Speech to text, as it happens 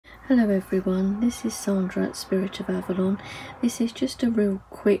Hello everyone, this is Sandra at Spirit of Avalon. This is just a real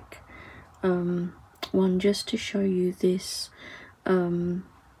quick one just to show you this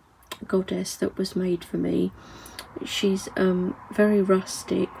goddess that was made for me. She's very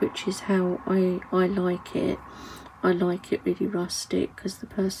rustic, which is how I like it. I like it really rustic because the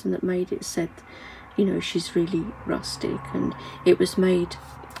person that made it said, you know, she's really rustic, and it was made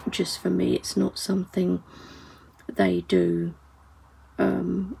just for me. It's not something they do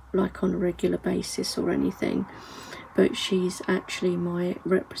like on a regular basis or anything, but she's actually my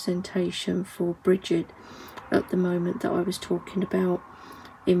representation for Brigid at the moment that I was talking about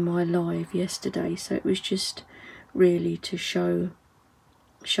in my live yesterday. So it was just really to show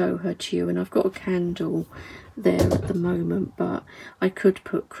her to you. And I've got a candle there at the moment, but I could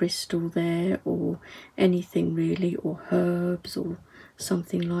put crystal there or anything really, or herbs or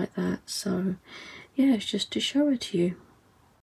something like that. So yeah, it's just to show her to you.